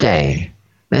 on this day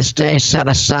set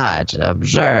aside to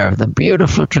observe the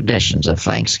beautiful traditions of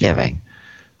Thanksgiving,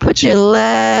 put your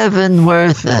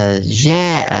Leavenworth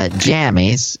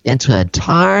jammies into a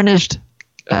tarnished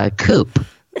coupe.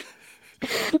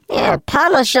 Yeah,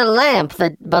 polish a lamp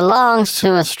that belongs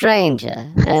to a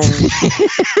stranger, and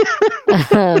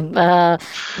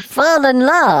fall in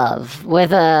love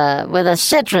with a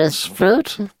citrus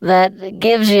fruit that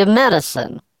gives you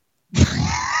medicine.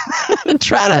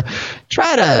 Try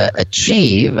to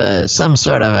achieve some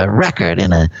sort of a record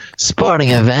in a sporting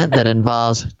event that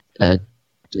involves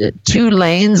 2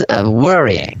 lanes of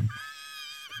worrying.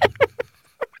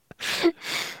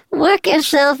 Work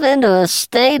yourself into a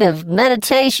state of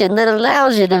meditation that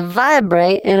allows you to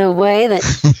vibrate in a way that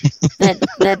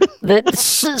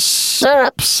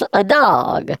syrups a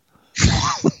dog.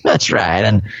 That's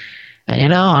right,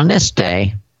 and on this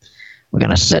day, we're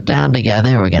gonna sit down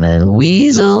together. We're gonna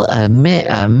weasel a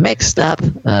mixed up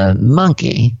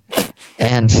monkey,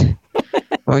 and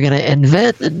we're gonna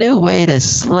invent a new way to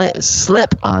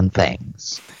slip on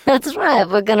things. That's right.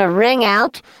 We're gonna ring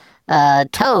out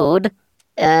Toad.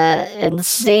 And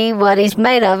see what he's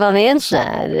made of on the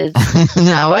inside.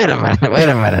 Now, wait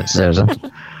a minute, Susan.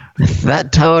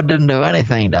 That toad didn't do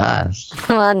anything to us.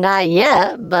 Well, not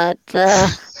yet, but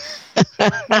the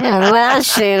way I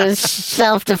see it is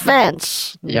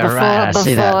self-defense. You're right. I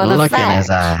see that look in his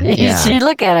eye. Yeah. You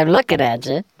look at him looking at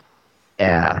you.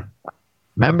 Yeah.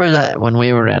 Remember that when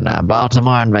we were in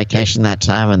Baltimore on vacation that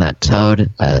time when that toad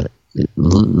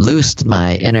loosed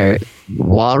my inner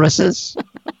walruses?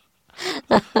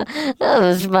 That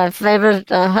was my favorite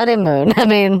honeymoon. I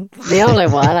mean, the only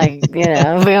one.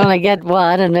 We only get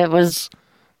one, and it was.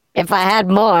 If I had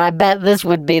more, I bet this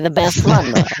would be the best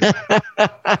one.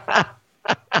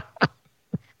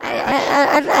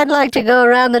 I'd like to go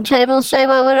around the table and say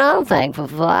what we're all thankful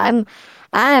for.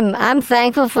 I'm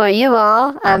thankful for you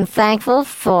all. I'm thankful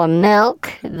for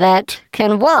milk that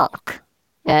can walk.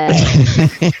 What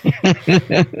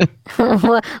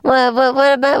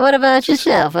about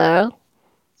yourself, Earl?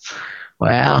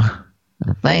 Well,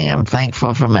 I'm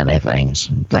thankful for many things.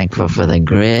 I'm thankful for the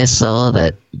gristle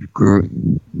that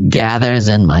gathers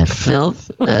in my filth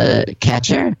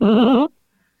catcher. Mm-hmm.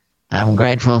 I'm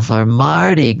grateful for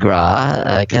Mardi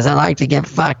Gras because I like to get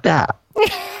fucked up.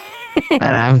 And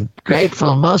I'm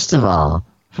grateful most of all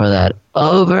for that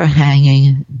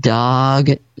overhanging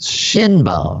dog shin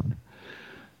bone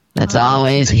that's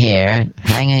always here,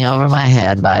 hanging over my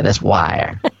head by this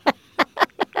wire.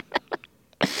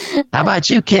 How about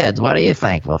you kids? What are you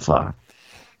thankful for?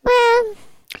 Well,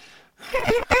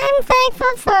 I'm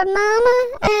thankful for Mama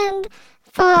and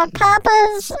for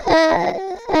Papa's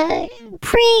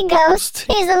pre-ghost.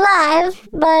 He's alive,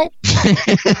 but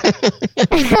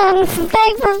I'm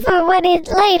thankful for when he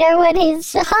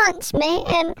haunts me,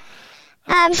 and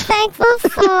I'm thankful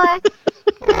for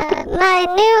my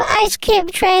new ice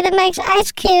cube tray that makes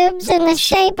ice cubes in the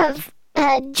shape of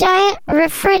giant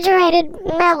refrigerated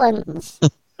melons.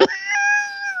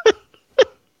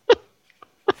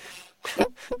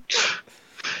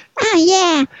 Oh,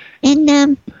 yeah. And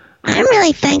I'm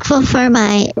really thankful for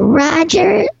my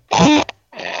Roger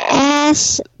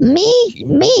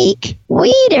Meek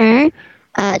Weeder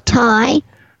toy.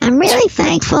 I'm really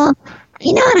thankful.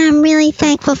 You know what I'm really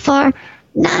thankful for?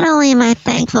 Not only am I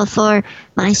thankful for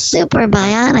my super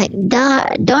bionic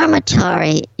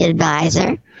dormitory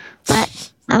advisor,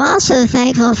 but I'm also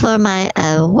thankful for my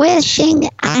wishing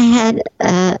I had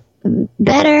a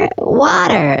better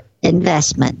water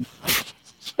investment.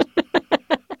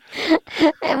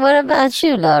 And what about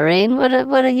you, Laureen?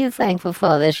 What are you thankful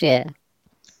for this year?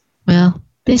 Well,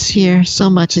 this year so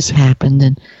much has happened,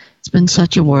 and it's been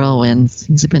such a whirlwind.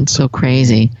 Things have been so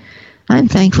crazy. I'm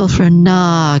thankful for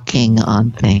knocking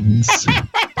on things.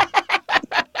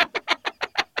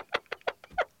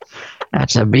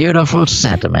 That's a beautiful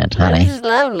sentiment, honey. This is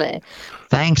lovely.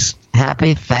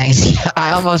 Happy thanks.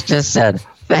 I almost just said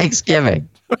Thanksgiving.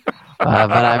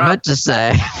 But I meant to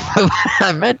say,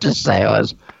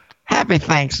 was Happy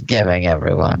Thanksgiving,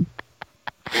 everyone.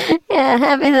 Yeah,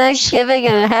 happy Thanksgiving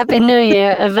and a happy New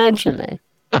Year eventually.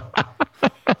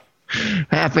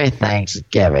 Happy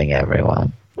Thanksgiving,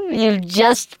 everyone. You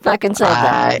just fucking said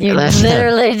that. You Listen.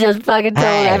 literally just fucking told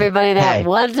Hey, everybody that hey,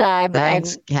 one time.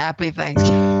 Thanks. Happy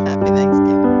Thanksgiving. Happy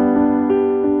Thanksgiving.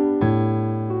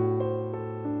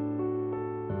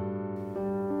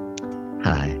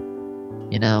 Hi.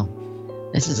 You know,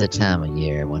 this is a time of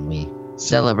year when we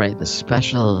celebrate the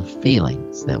special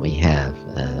feelings that we have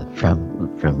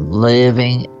from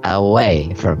living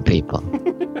away from people.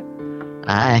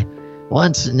 I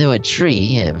once knew a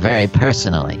tree very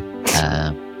personally.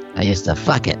 I used to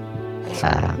fuck it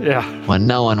Yeah. when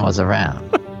no one was around.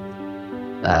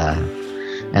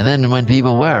 And then when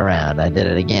people were around, I did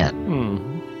it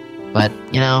again. But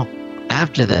you know,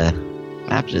 after the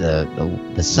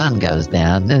sun goes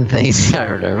down, then things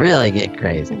start to really get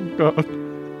crazy. God.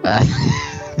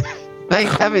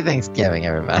 Happy Thanksgiving,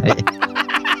 everybody.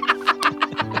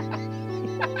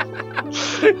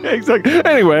 Exactly.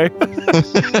 Anyway.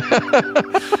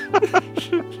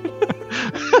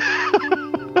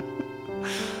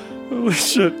 Holy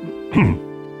shit.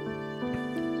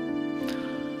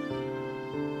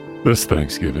 This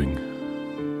Thanksgiving,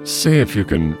 see if you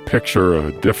can picture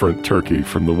a different turkey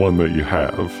from the one that you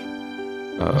have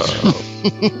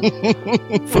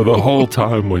for the whole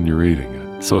time when you're eating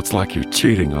it. So it's like you're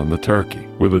cheating on the turkey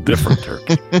with a different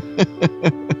turkey.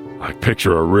 Like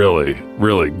picture a really,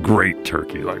 really great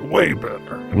turkey, like way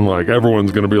better. And like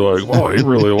everyone's going to be like, oh, he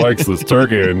really likes this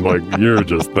turkey. And like you're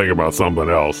just thinking about something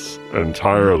else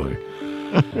entirely.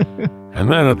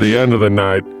 And then at the end of the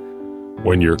night,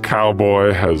 when your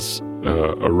cowboy has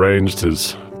arranged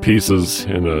his pieces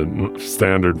in a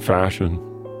standard fashion,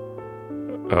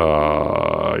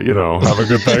 have a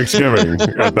good Thanksgiving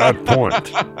at that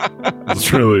point.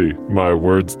 It's really my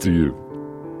words to you.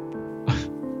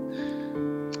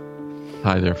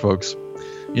 Hi there, folks.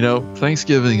 You know,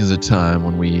 Thanksgiving is a time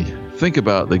when we think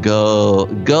about the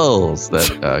gulls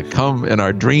that come in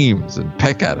our dreams and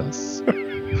peck at us.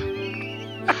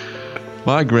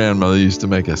 My grandmother used to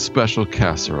make a special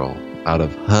casserole out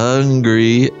of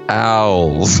hungry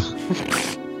owls.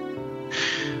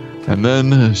 And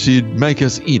then she'd make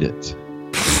us eat it.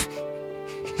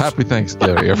 Happy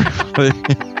Thanksgiving, everybody.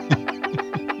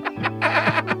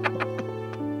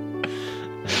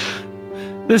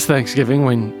 This Thanksgiving,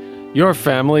 when your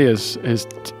family is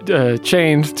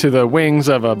chained to the wings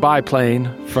of a biplane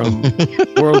from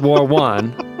World War I,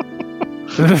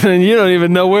 and you don't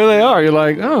even know where they are. You're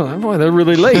like, oh, boy, they're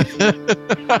really late. They're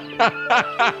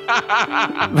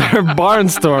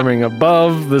barnstorming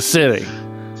above the city.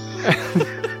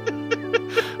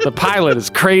 The pilot is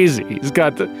crazy. He's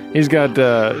got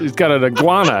an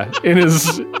iguana in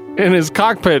his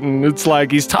cockpit, and it's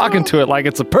like he's talking to it like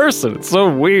it's a person. It's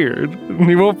so weird. And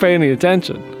he won't pay any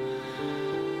attention.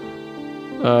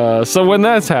 So when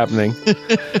that's happening,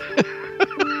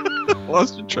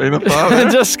 Lost your train of thought there.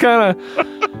 just kind of,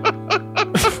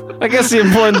 I guess the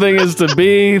important thing is to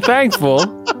be thankful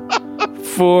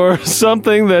for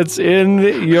something that's in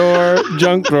your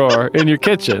junk drawer in your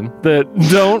kitchen. That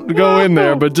don't go in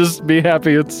there, but just be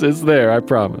happy it's there. I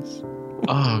promise.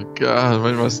 Oh God, it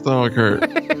made my stomach hurt.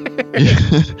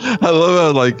 I love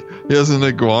how like he has an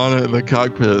iguana in the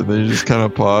cockpit, and then you just kind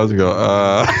of pause and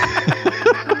go,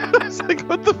 It's like,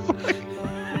 what the fuck?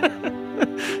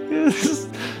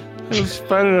 I was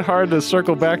finding it hard to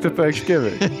circle back to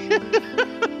Thanksgiving.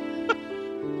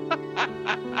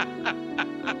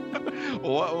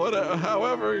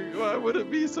 However, why would it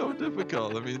be so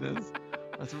difficult? I mean,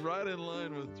 that's right in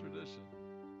line with